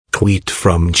tweet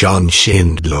from John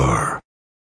Schindler.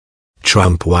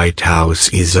 Trump White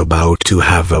House is about to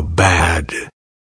have a bad